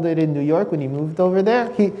to hold it in New York when he moved over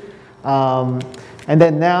there. And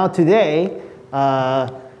then now today,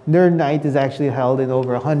 Nerd Night is actually held in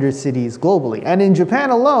over 100 cities globally. And in Japan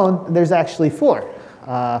alone, there's actually 4.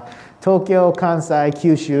 Tokyo, Kansai,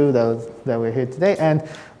 Kyushu, that we're here today, and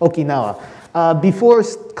Okinawa. Before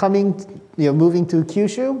moving to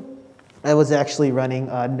Kyushu, I was actually running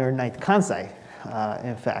Nerd Night Kansai,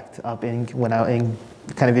 in fact, when I was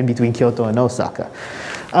kind of in between Kyoto and Osaka.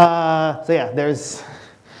 So yeah, there's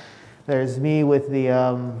me with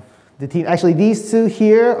the team. Actually, these two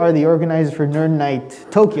here are the organizers for Nerd Night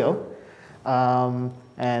Tokyo, and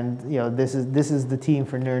this is the team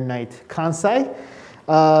for Nerd Night Kansai.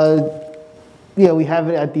 We have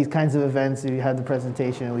it at these kinds of events. We have the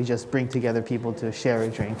presentation, and we just bring together people to share a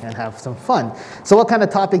drink and have some fun. So what kind of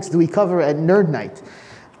topics do we cover at Nerd Night?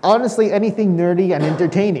 Honestly, anything nerdy and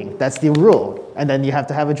entertaining. That's the rule. And then you have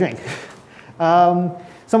to have a drink.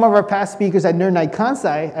 Some of our past speakers at Nerd Night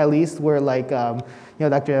Kansai, at least, were like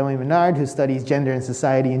Dr. Emily Menard, who studies gender and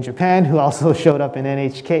society in Japan, who also showed up in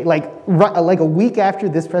NHK. Like a week after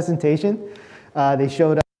this presentation, they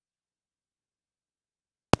showed up.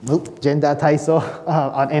 Gender Taiso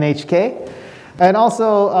on NHK. And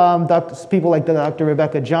also people like Dr.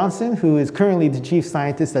 Rebecca Johnson, who is currently the chief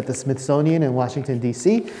scientist at the Smithsonian in Washington,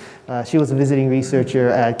 D.C. She was a visiting researcher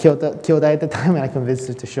at Kyodai at the time, and I convinced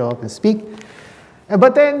her to show up and speak.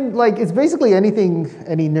 But then, it's basically any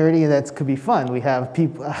nerdy that could be fun. We have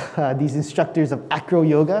people, these instructors of acro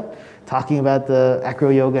yoga, talking about the acro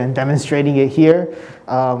yoga and demonstrating it here.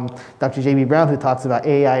 Dr. J.B. Brown, who talks about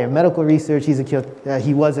AI and medical research. He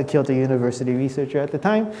was a Kyoto University researcher at the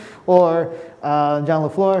time. Or John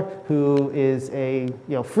LaFleur, who is a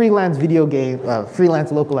freelance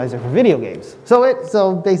freelance localizer for video games.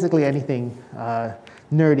 So basically anything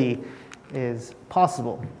nerdy is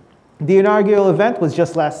possible. The inaugural event was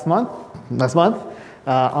just last month,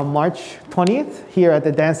 on March 20th, here at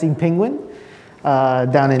the Dancing Penguin.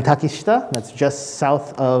 Down in Takeshita, that's just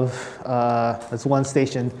south of, that's one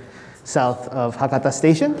station south of Hakata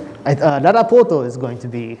Station. Rarapoto is going to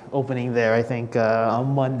be opening there, I think,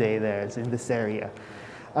 on Monday there. It's in this area.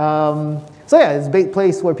 So yeah, it's a big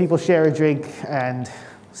place where people share a drink and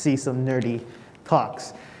see some nerdy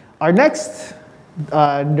talks. Our next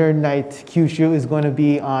Nerd Night Kyushu is going to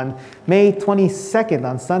be on May 22nd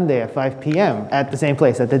on Sunday at 5 p.m. at the same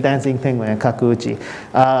place, at the Dancing Penguin in Kakuuchi.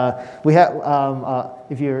 We have,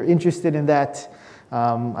 if you're interested in that,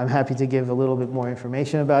 I'm happy to give a little bit more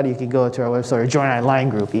information about it. You can go to our website or join our line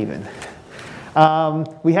group even.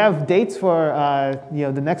 We have dates for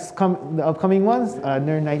the upcoming ones.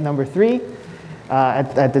 Nerd Night number 3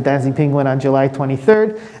 at the Dancing Penguin on July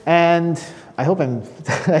 23rd, and I hope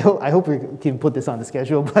we can put this on the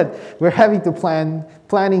schedule, but we're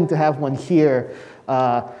planning to have one here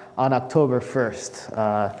on October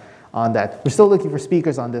 1st on that. We're still looking for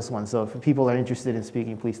speakers on this one, so if people are interested in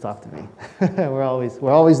speaking, please talk to me. We're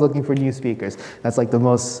always looking for new speakers. That's like the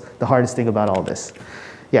hardest thing about all this.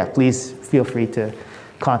 Yeah, please feel free to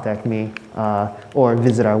contact me or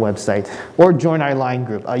visit our website or join our line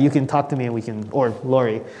group. You can talk to me and or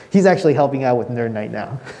Lori. He's actually helping out with Nerd Night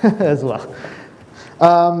now as well.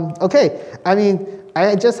 Okay,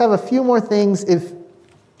 I just have a few more things.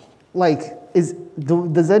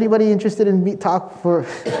 Does anybody interested in me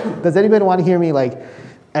does anybody want to hear me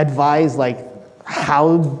advise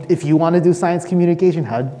how, if you want to do science communication,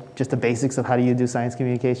 just the basics of how do you do science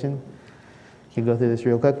communication? Can you go through this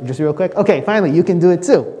real quick? Okay, finally, you can do it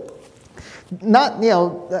too.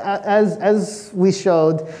 As we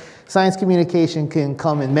showed, science communication can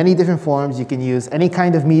come in many different forms. You can use any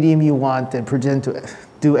kind of medium you want and present to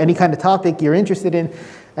do any kind of topic you're interested in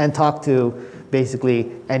and talk to basically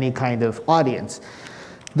any kind of audience.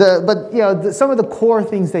 Some of the core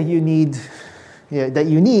things that you need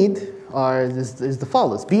are is the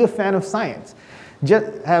follows. Be a fan of science. Just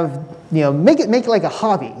make it like a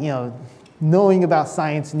hobby. Knowing about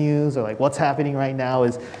science news or what's happening right now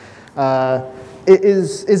is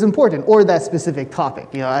important, or that specific topic.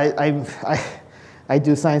 I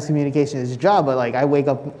do science communication as a job, but I wake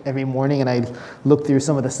up every morning and I look through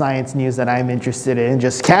some of the science news that I'm interested in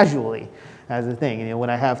just casually as a thing. When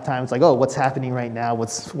I have time, it's oh, what's happening right now?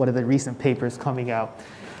 What are the recent papers coming out?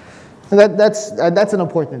 That's an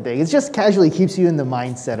important thing. It just casually keeps you in the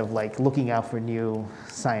mindset of looking out for new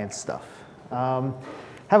science stuff.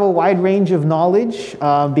 Have a wide range of knowledge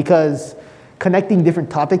because connecting different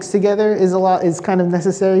topics together is kind of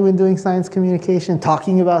necessary when doing science communication.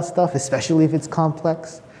 Talking about stuff, especially if it's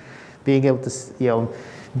complex, being able to, you know,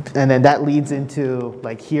 and then that leads into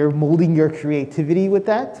like here molding your creativity with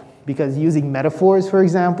that, because using metaphors, for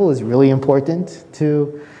example, is really important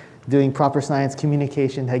to doing proper science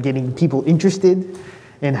communication, getting people interested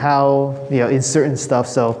in how, you know, in certain stuff.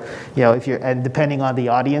 So, you know, and depending on the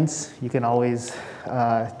audience, you can always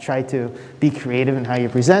try to be creative in how you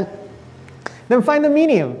present. Then find the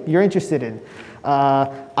medium you're interested in.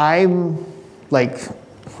 I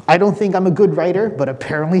don't think I'm a good writer, but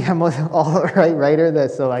apparently I'm an all right writer.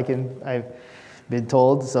 I've been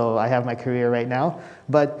told, so I have my career right now.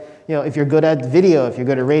 But, you know, if you're good at video, if you're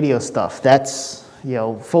good at radio stuff, that's, you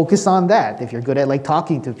know, focus on that. If you're good at like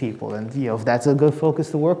talking to people, and, you know, if that's a good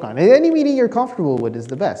focus to work on. And any medium you're comfortable with is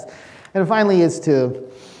the best. And finally is to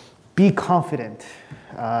be confident,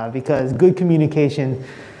 because good communication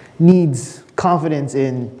needs confidence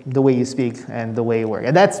in the way you speak and the way you work.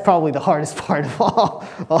 And that's probably the hardest part of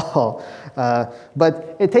all.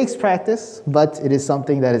 But it takes practice, but it is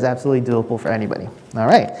something that is absolutely doable for anybody. All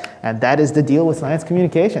right, and that is the deal with science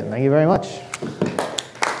communication. Thank you very much.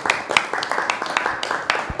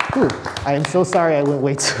 Ooh, I am so sorry I went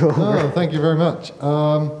way too over. No, thank you very much.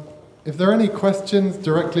 If there are any questions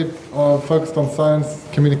directly focused on science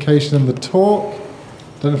communication in the talk,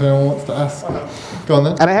 don't know if anyone wants to ask. Go on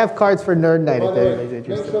then. And I have cards for Nerd Night if anybody's Make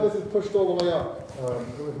interested. sure this is pushed all the way up.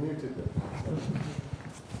 It was muted.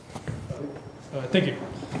 Thank you.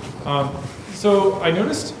 So I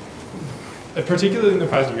noticed, particularly in the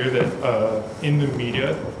past year, that in the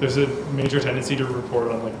media, there's a major tendency to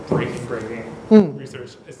report on like breaking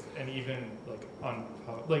research, and even like on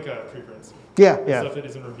preprints. Yeah. Stuff that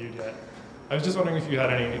isn't reviewed yet. I was just wondering if you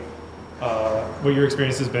had any, what your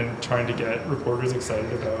experience has been trying to get reporters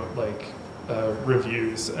excited about like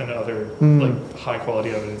reviews and other like high quality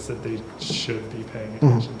evidence that they should be paying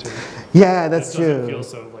attention to. Yeah, that's true. It doesn't feel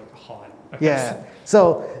so like hot. I guess. Yeah.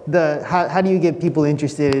 So how do you get people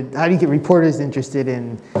interested? How do you get reporters interested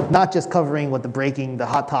in not just covering what the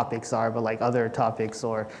hot topics are, but like other topics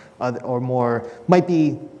or more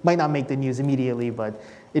might not make the news immediately, but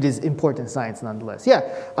it is important science nonetheless. Yeah.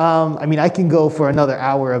 I mean, I can go for another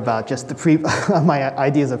hour about just my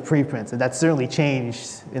ideas of preprints, and that's certainly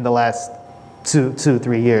changed in the last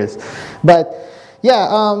 2-3 years. But yeah,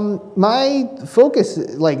 my focus,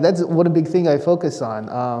 like that's what a big thing I focus on.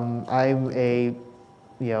 I'm a,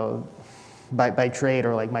 you know, by trade,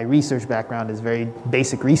 or like my research background is very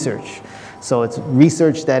basic research. So it's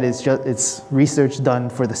research that is it's research done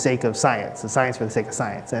for the sake of science, and science for the sake of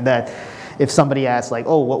science. And that if somebody asks like,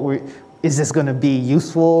 oh, is this going to be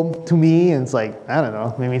useful to me? And it's like, I don't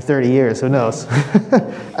know, maybe 30 years, who knows?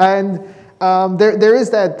 And there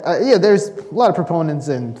is that, there's a lot of proponents,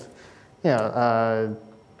 and a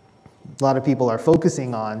lot of people are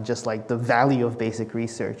focusing on just like the value of basic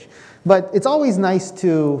research. But it's always nice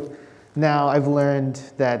to, now I've learned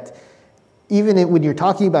that even when you're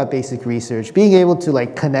talking about basic research, being able to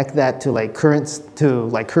like connect that to like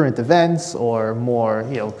current events, or more,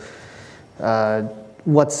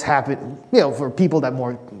 what's happened, for people that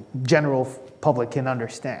more general public can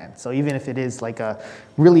understand. So even if it is like a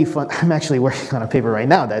really fun, I'm actually working on a paper right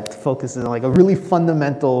now that focuses on like a really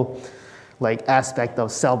fundamental like aspect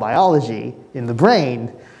of cell biology in the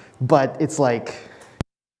brain, but it's like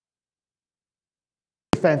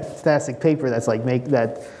a fantastic paper that's like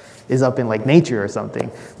that is up in like Nature or something,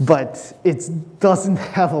 but it doesn't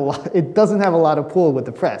have a lot of pull with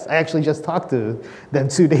the press. I actually just talked to them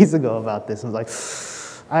 2 days ago about this, and was like,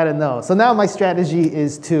 I don't know. So now my strategy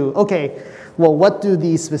is to, okay, well, what do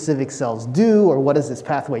these specific cells do, or what does this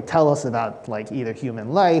pathway tell us about like either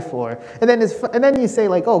human life, and then you say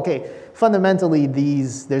like, okay, fundamentally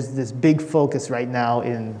there's this big focus right now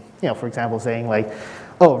in, for example, saying like,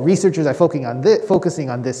 oh, researchers are focusing on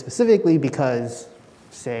this specifically because,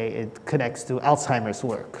 say, it connects to Alzheimer's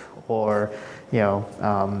work, or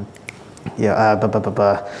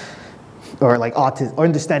or like autism, or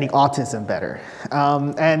understanding autism better,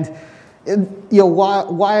 and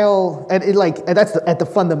that's at the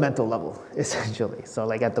fundamental level essentially. So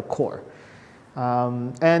like at the core,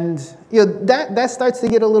 and that starts to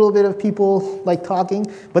get a little bit of people like talking,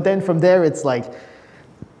 but then from there it's like,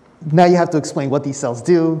 now you have to explain what these cells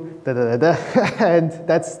do, and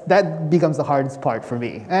that becomes the hardest part for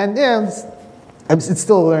me. And it's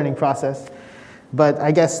still a learning process, but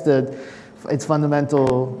I guess it's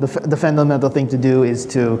fundamental. The fundamental thing to do is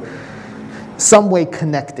to some way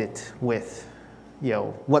connect it with,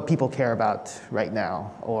 what people care about right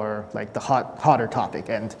now, or like the hotter topic.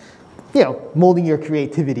 And molding your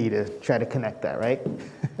creativity to try to connect that, right?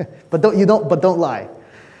 But don't lie.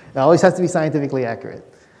 It always has to be scientifically accurate.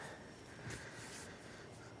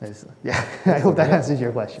 Yeah, I hope that answers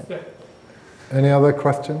your question. Any other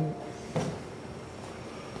question?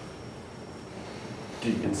 Do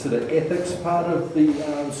you consider ethics part of the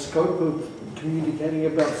scope of communicating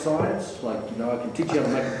about science? Like, I can teach you how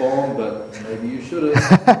to make a bomb, but maybe you shouldn't.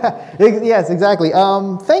 Yes, exactly.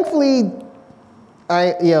 Thankfully,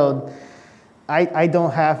 I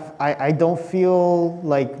don't feel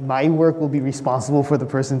like my work will be responsible for the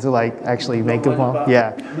person to actually make a bomb.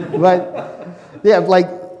 Yeah, but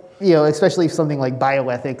yeah, especially something like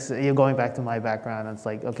bioethics. Going back to my background, it's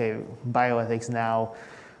like, okay, bioethics now.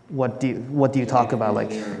 What do you talk about?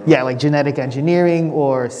 Like genetic engineering,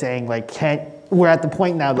 or saying we're at the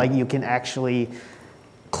point now you can actually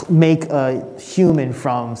make a human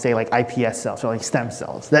from, say, iPS cells or stem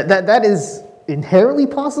cells. That is inherently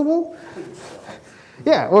possible.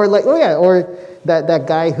 Yeah, or that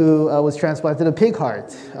guy who was transplanted a pig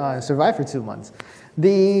heart and survived for 2 months.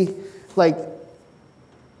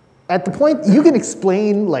 At the point you can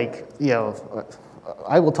explain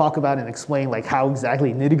I will talk about and explain how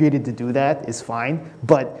exactly nitty-gritty to do that is fine,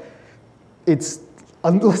 but it's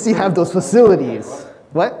unless you have those facilities.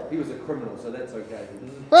 What? He was a criminal, so that's okay.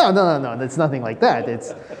 Well, no, that's nothing like that.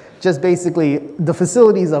 It's just basically the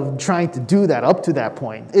facilities of trying to do that up to that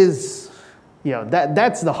point is,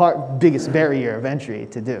 that's the biggest barrier of entry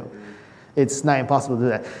to do. It's not impossible to do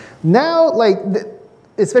that. Now,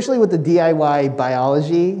 especially with the DIY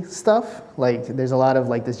biology stuff, there's a lot of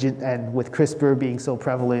this, and with CRISPR being so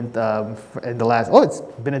prevalent in the last, it's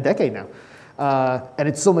been a decade now. And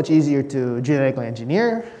it's so much easier to genetically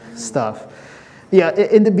engineer stuff. Yeah,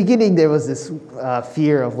 in the beginning there was this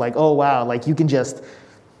fear of oh wow, you can just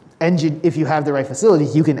if you have the right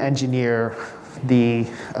facilities, you can engineer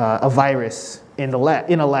a virus in a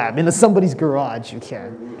lab, in somebody's garage. You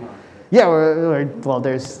can. Yeah,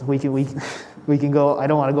 we can go. I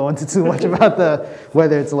don't want to go into too much about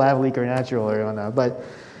whether it's a lab leak or natural or not. But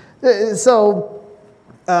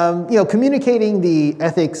communicating the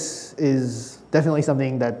ethics is definitely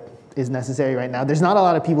something that is necessary right now. There's not a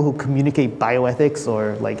lot of people who communicate bioethics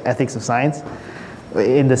or ethics of science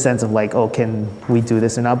in the sense of can we do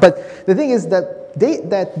this or not? But the thing is that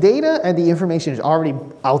that data and the information is already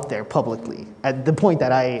out there publicly at the point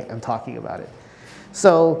that I am talking about it.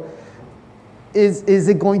 So is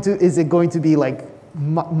it going to be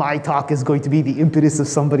my talk is going to be the impetus of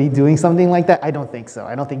somebody doing something like that? I don't think so.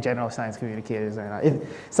 I don't think general science communicators are not. If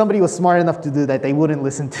somebody was smart enough to do that, they wouldn't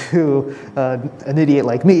listen to an idiot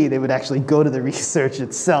like me. They would actually go to the research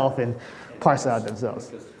itself and parse it out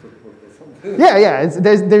themselves. Yeah.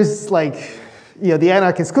 There's the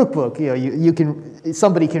anarchist cookbook.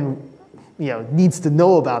 Somebody needs to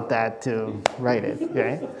know about that to write it,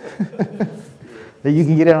 right? That you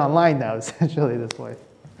can get it online now, essentially, at this point.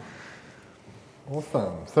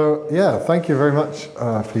 Awesome. So, yeah, thank you very much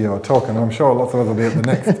for your talk, and I'm sure lots of us will be at the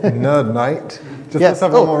next Nerd Night. Let's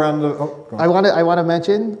have one more round of... I want to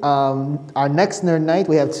mention, our next Nerd Night,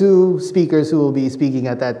 we have 2 speakers who will be speaking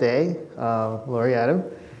at that day, Lori Adam.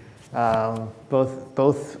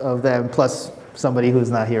 Both of them, plus somebody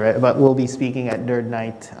who's not here, right? But we'll be speaking at Nerd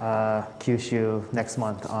Night Kyushu next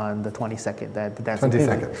month on the 22nd.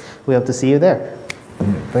 22nd. We hope to see you there.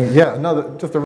 Yeah, just a